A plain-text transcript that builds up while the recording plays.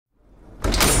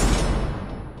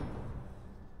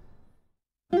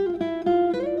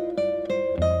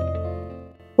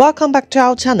Welcome back to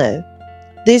our channel.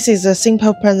 This is a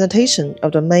simple presentation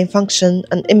of the main function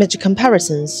and image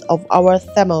comparisons of our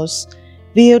thermals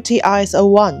VOT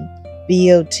RSO1,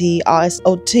 VOT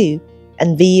RSO2,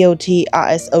 and VOT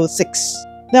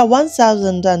RSO6. They are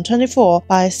 1024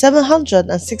 by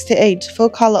 768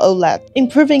 full-color OLED,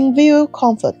 improving view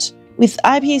comfort. With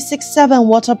IP67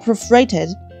 waterproof rated,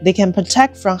 they can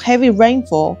protect from heavy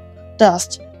rainfall,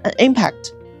 dust, and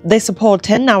impact. They support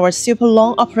 10 hours super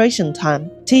long operation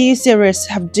time. TU series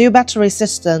have dual battery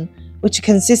system, which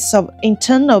consists of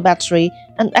internal battery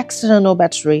and external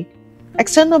battery.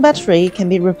 External battery can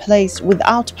be replaced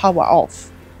without power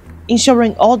off,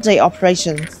 ensuring all-day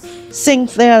operations.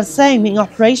 Since they are the same in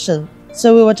operation,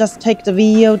 so we will just take the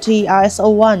VOT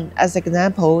RSO1 as an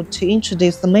example to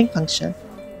introduce the main function.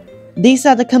 These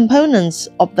are the components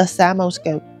of the thermal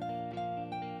scope.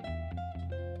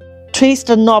 Twist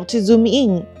the knob to zoom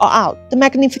in or out. The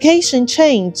magnification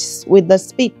changes with the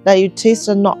speed that you twist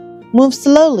the knob. Move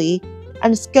slowly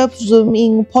and scope zoom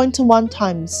in 0.1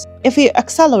 times. If you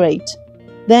accelerate,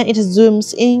 then it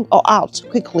zooms in or out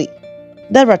quickly.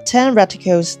 There are 10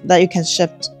 reticles that you can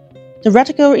shift. The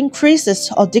reticle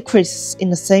increases or decreases in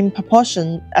the same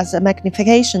proportion as the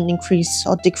magnification increase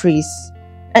or decrease,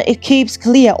 and it keeps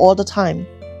clear all the time.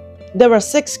 There are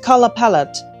 6 color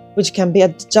palettes, which can be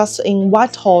adjusted in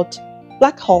white hot,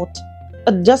 black hot,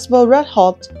 adjustable red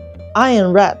hot,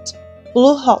 iron red,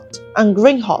 blue hot, and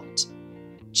green hot.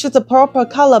 Choose the proper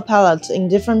color palette in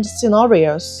different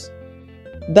scenarios.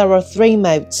 There are 3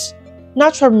 modes.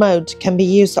 Natural mode can be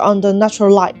used under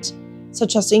natural light,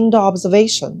 such as indoor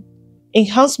observation.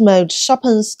 Enhanced mode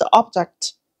sharpens the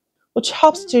object, which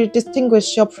helps to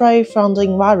distinguish your prey from the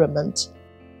environment.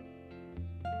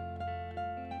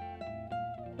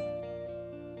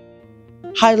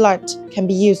 Highlight can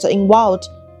be used in wild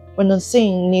when the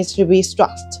scene needs to be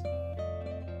stressed.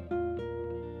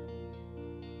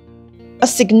 A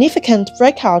significant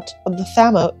breakout of the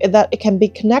thermal is that it can be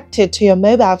connected to your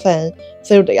mobile phone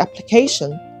through the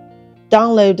application.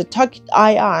 Download the Target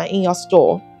IR in your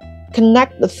store.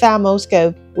 Connect the thermal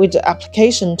scope with the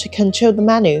application to control the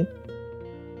menu.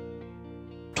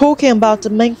 Talking about the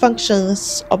main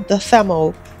functions of the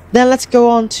thermal, then let's go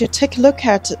on to take a look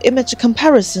at image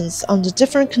comparisons on the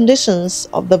different conditions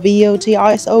of the VOT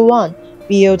RSO1,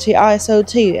 VOT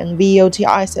RSO2, and VOT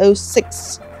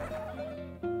RSO6.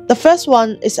 The first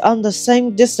one is on the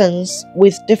same distance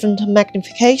with different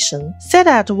magnification, set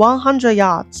at 100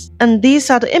 yards, and these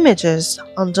are the images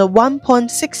on the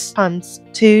 1.6 times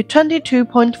to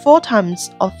 22.4 times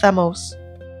of thermals.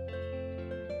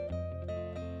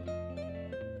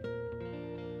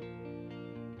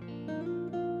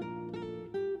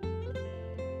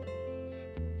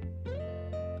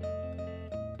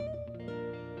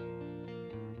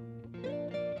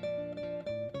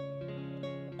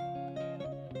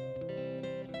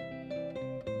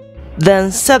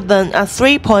 Then set them at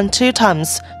 3.2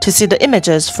 times to see the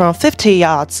images from 50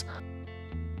 yards,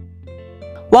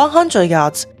 100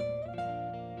 yards,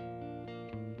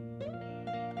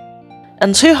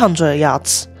 and 200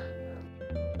 yards.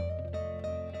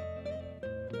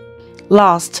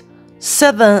 Last,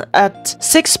 set them at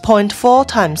 6.4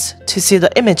 times to see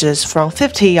the images from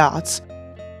 50 yards,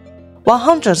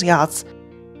 100 yards,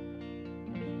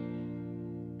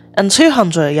 and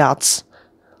 200 yards.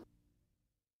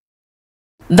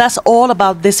 That's all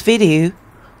about this video.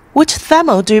 Which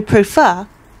thermal do you prefer?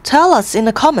 Tell us in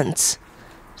the comments.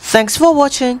 Thanks for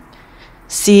watching.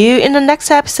 See you in the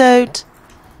next episode.